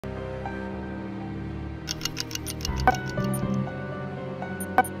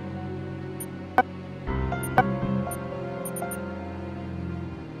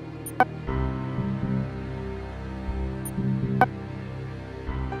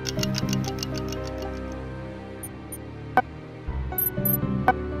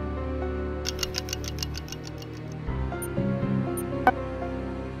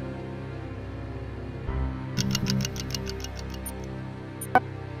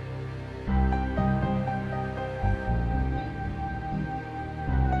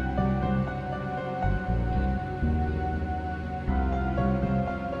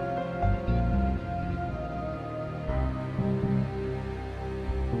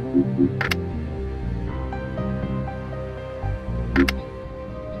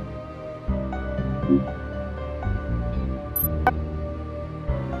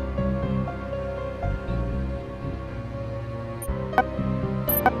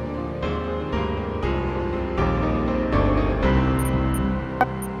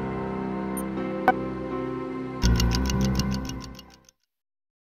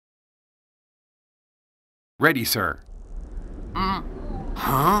Ready, sir.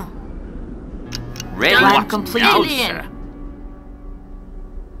 Huh? Ready? Plan complete. Alien.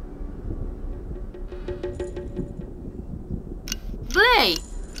 Play.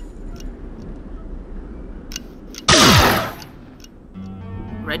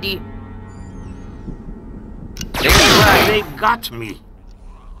 Ready? They got me.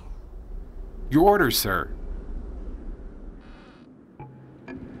 Your orders, sir.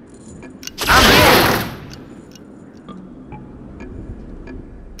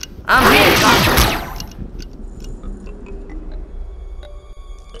 I'm here.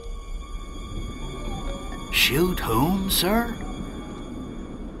 Shoot whom, sir?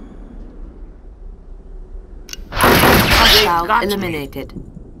 Hostile eliminated.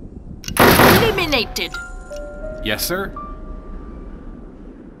 Eliminated. Yes, sir.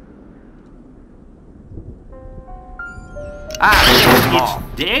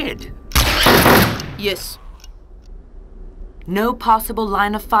 It's dead. Yes. No possible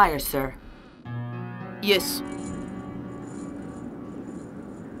line of fire, sir. Yes.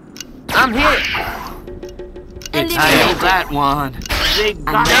 I'm here. It's nailed that one. They And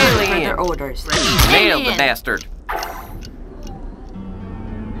got no me. further orders. Nailed the bastard.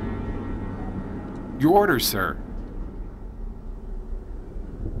 Your orders, sir.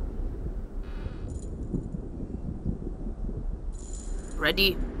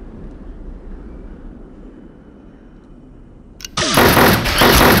 Ready?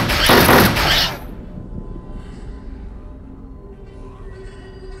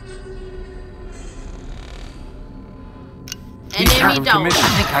 Enemy down. I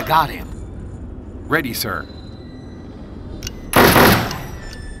think I got him. Ready, sir.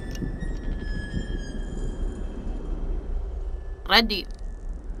 Ready.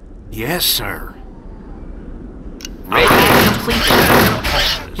 Yes, sir. Ready. Completed.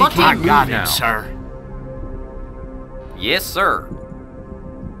 He can't I move got now. him, sir. Yes, sir.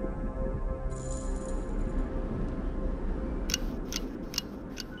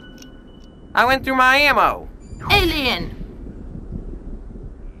 I went through my ammo. Alien.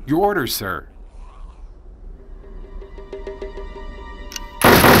 Your orders, sir.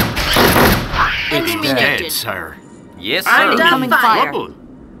 It's Eliminated. dead, sir. Yes, I'm sir. done. Incoming fire. Trouble.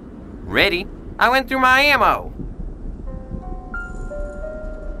 Ready? I went through my ammo.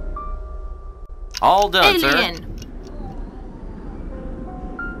 All done, Alien. sir.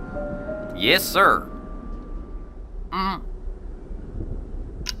 Yes, sir.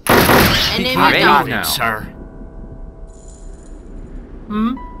 Enemy I Ready got down. him, now. sir.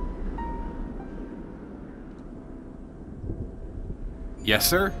 Yes,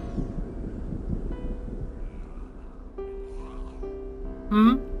 sir.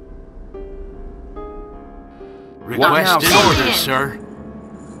 Request now, an order, Alien. sir.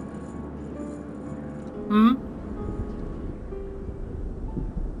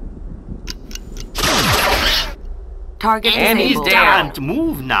 Target And he's disabled. down. Can't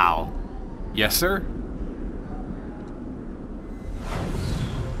move now. Yes, sir.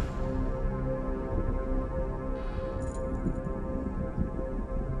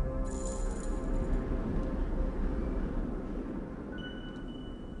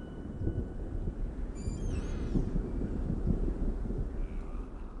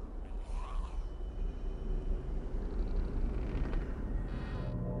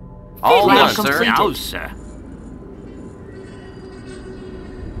 All Plan done, sir. completed. Now, sir.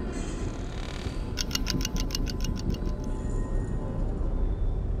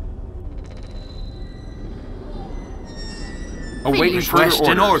 Awaiting further Request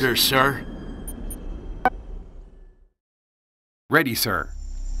an orders. order, sir. Ready, sir.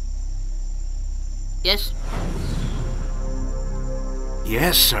 Yes.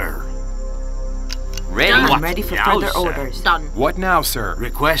 Yes, sir. Ready. Done. I'm ready for Now, further sir. orders. Done. What now, sir?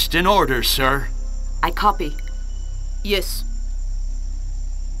 Request an order, sir. I copy. Yes.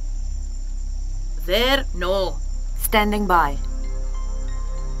 There, no. Standing by.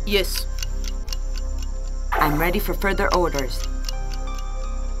 Yes. I'm ready for further orders.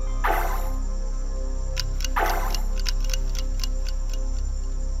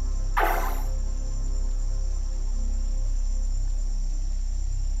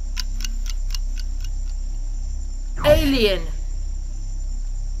 Alien.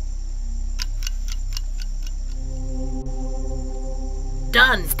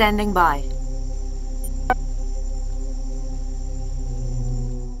 Done. Standing by.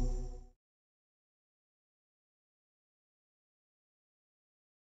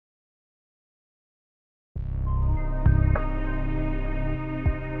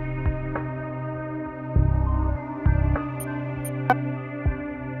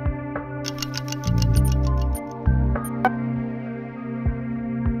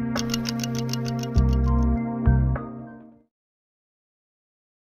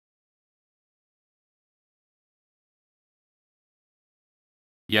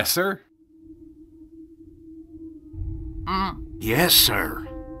 Yes, sir. Yes, sir.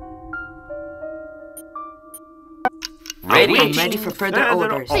 Ready. I'm ready for further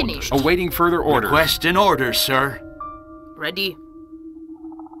orders. Finished. Awaiting further orders. Request an order, sir. Ready.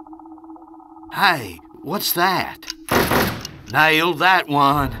 Hey, what's that? Nailed that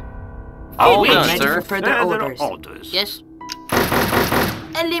one. All Finished. done, Ready sir. for further orders. Yes.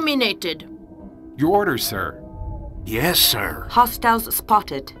 Eliminated. Your orders, sir. Yes, sir. Hostiles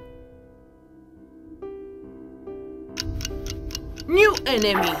spotted. New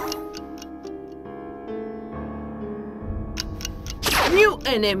enemy. New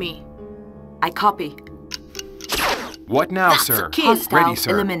enemy. I copy. What now, That's sir? a kill. Hostile Ready,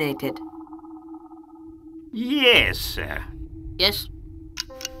 sir. eliminated. Yes, sir. Yes.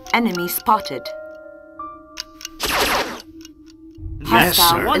 Enemy spotted. Yes,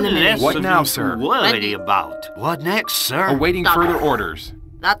 Hostile sir. eliminated. What now, sir? Ready. about. What next, sir? Awaiting Done. further orders.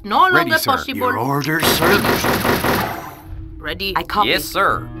 That no Ready, longer sir. possible. Your orders, sir? Ready. I copy. Yes,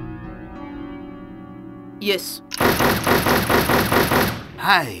 sir. Yes.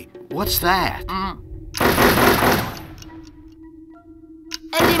 Hey, what's that?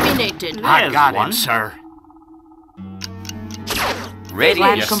 Eliminated. I got him, sir. Ready.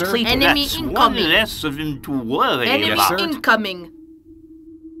 Plan Yes, sir. completed. Enemy incoming. less of him to worry Enemy Yes, sir. incoming.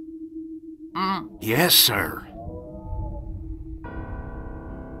 Yes, sir.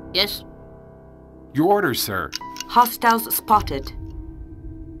 Yes. Your orders, sir. Hostiles spotted.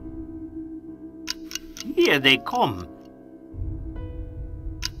 Here they come.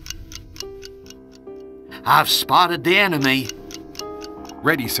 I've spotted the enemy.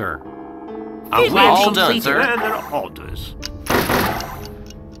 Ready, sir. Finished. All done, completed. sir. Further orders.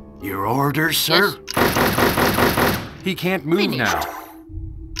 Your orders, sir? Yes. He can't move Finished. now.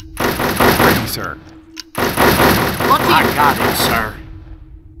 Ready, sir. Got I him. got it, sir.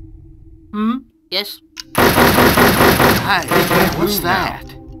 Yes. Hey, what's move now. that?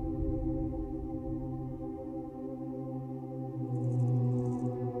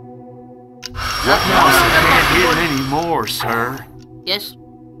 What now, sir? Can't hear any more, sir. Yes.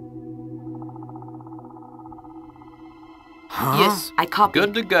 Huh? Yes. I copy.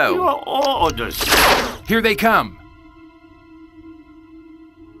 Good to go. Your orders, sir. Here they come.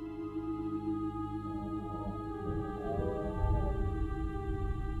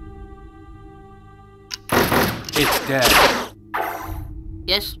 It's dead.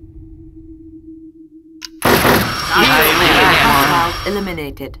 Yes. Hostile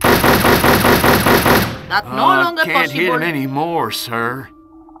eliminated. That no longer Can't hear possible. any more, sir.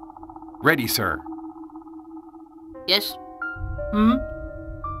 Ready, sir. Yes.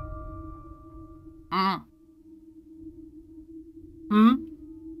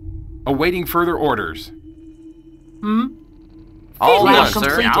 Awaiting further orders. All Plan done, sir.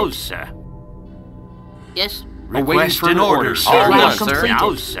 completed. Now, sir. Yes. Awaiting Request an further order, orders. sir. All Plan done, sir. completed.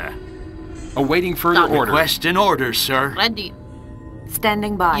 Now, sir. Awaiting further Done. orders. Request an order, sir. Ready.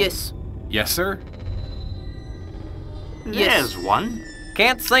 Standing by. Yes. Yes, sir. Yes. There's one.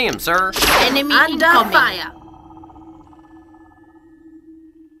 Can't see him, sir. Enemy incoming. Fire.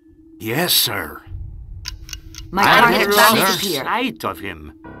 Yes, sir. My I target never has lost disappeared. sight of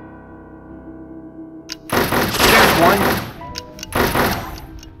him. There's one.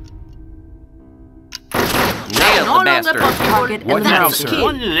 Nailed No the longer bastard. possible. Target What now, That's a sir? kill.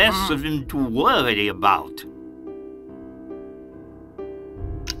 One less of him to worry about.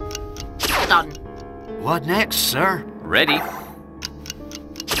 Done. What next, sir? Ready.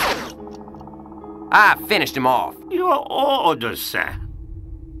 I finished him off. Your orders, sir.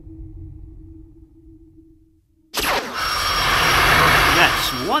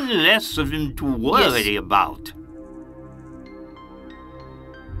 That's one less of him to worry about.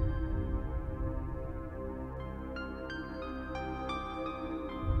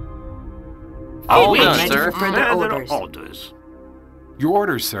 All Wait, done, ready sir. for further orders. orders. Your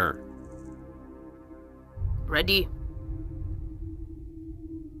orders, sir. Ready.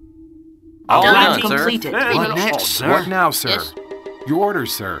 All Done. done, sir. Completed. What next, sir? What now, sir? Yes. Your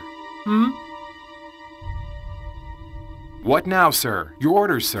orders, sir. Hmm? What now, sir? Your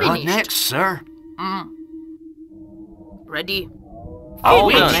orders, sir. What Finished. next, sir? Ready. All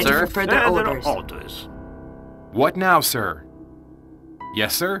Wait, done, ready sir. for further orders. orders. What now, sir?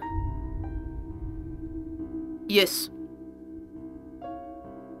 Yes, sir? Yes.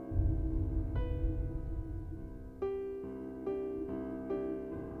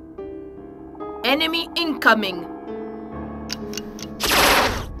 Enemy incoming.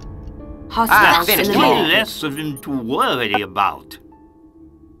 Hostiles finished him One off. eliminated. less of him to worry about.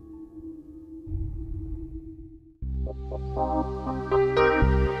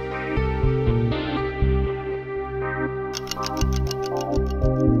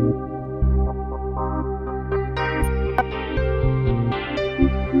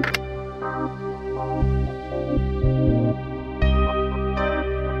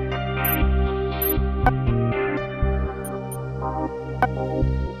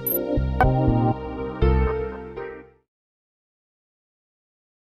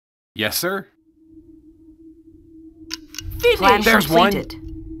 Yes, sir? Plan There's one. completed.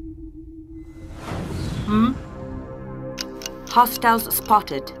 Hmm? Hostiles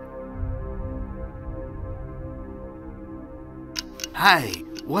spotted. Hey,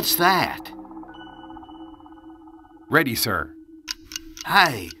 what's that? Ready, sir.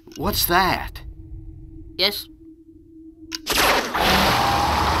 Hey, what's that? Yes.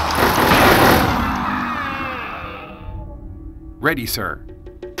 Ready, sir.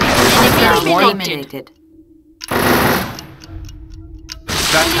 Enemy one. eliminated. That's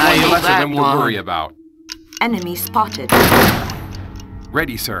Hey, one less of that them to one. worry about. Enemy spotted.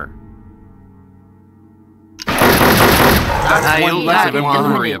 Ready, sir. That's Hey, one less of that them to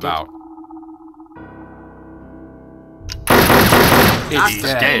one. worry about. He's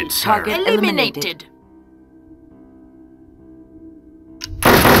dead. dead, sir. Target eliminated. Eliminated.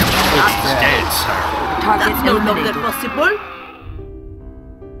 He's dead, sir. Target That's no longer eliminated. possible.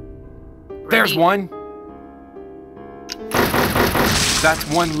 There's Ready. one. That's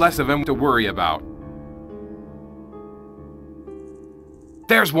one less of them to worry about.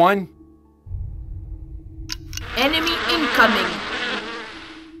 There's one. Enemy incoming.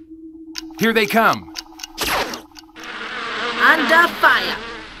 Here they come. Under fire.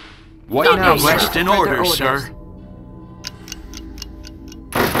 What now, Finish. sir? Request in Further order, orders. sir.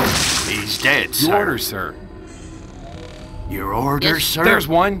 He's dead, Your sir. orders, sir. Your orders, Yes. sir? There's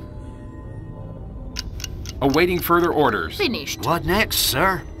one. Awaiting further orders. Finished. What next,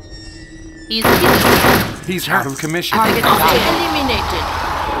 sir? He's hidden. He's out of commission. Target Enemy eliminated. eliminated.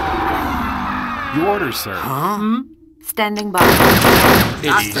 Your orders, sir. Huh? Standing by.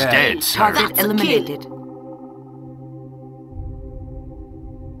 He's dead, sir. Target That's a eliminated.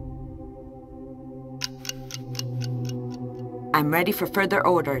 I'm ready for further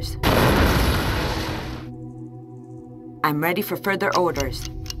orders. I'm ready for further orders.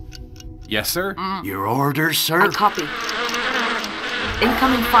 Yes, sir. Your orders, I sir? copy.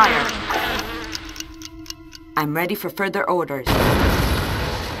 Incoming fire. I'm ready for further orders.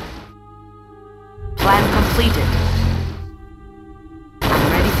 Plan completed.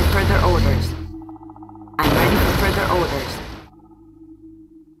 I'm ready for further orders. I'm ready for further orders.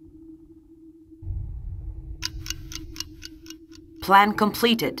 Plan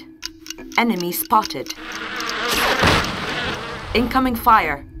completed. Enemy spotted. Incoming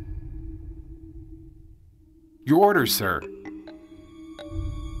fire. Your orders, sir.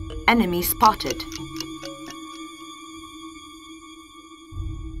 Enemy spotted.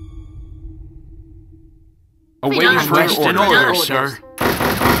 Awaiting Finished. further Request in orders. order, Orders. sir.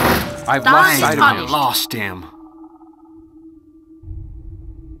 I've Done. lost sight of Finished. him. Lost him.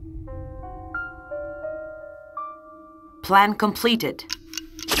 Plan completed.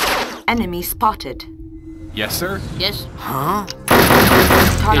 Enemy spotted. Yes, sir. Yes. Huh?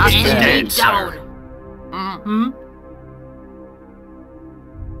 Target He's Enemy dead, down. sir.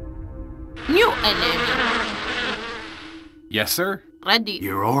 New enemy. Yes, sir. Ready.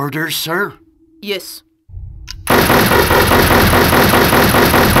 Your orders, sir? Yes.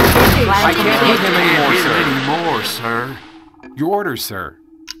 I can't give him any more, Give sir. any more, sir. Your orders, sir.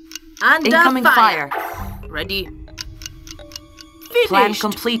 Under Incoming fire. Ready. Plan Finished.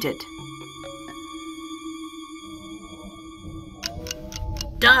 completed.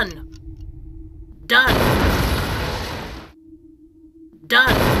 Done. Done.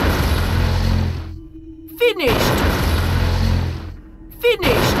 Done. Finished.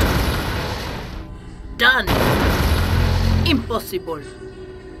 Finished. Done. Impossible.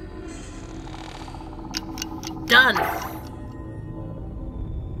 Done.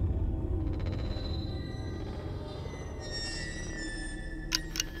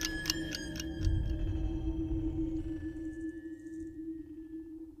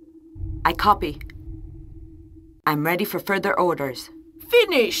 I copy. I'm ready for further orders.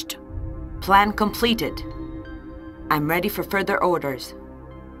 Finished. Plan completed. I'm ready for further orders.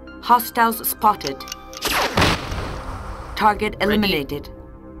 Hostiles spotted. Target eliminated.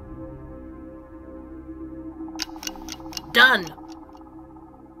 Done.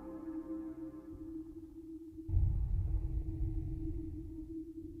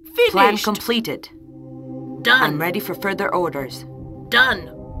 Finished. Plan completed. Done. I'm ready for further orders.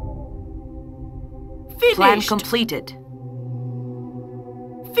 Done. Finished. Plan completed.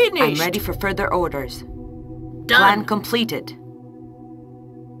 Finished. I'm ready for further orders. Done. Plan completed.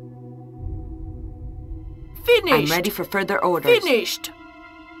 Finished. I'm ready for further orders. Finished.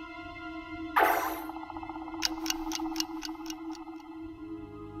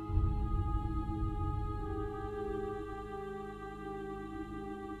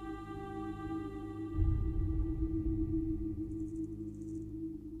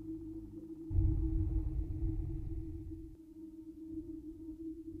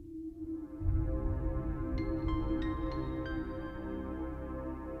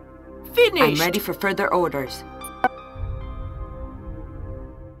 I'm ready for further orders.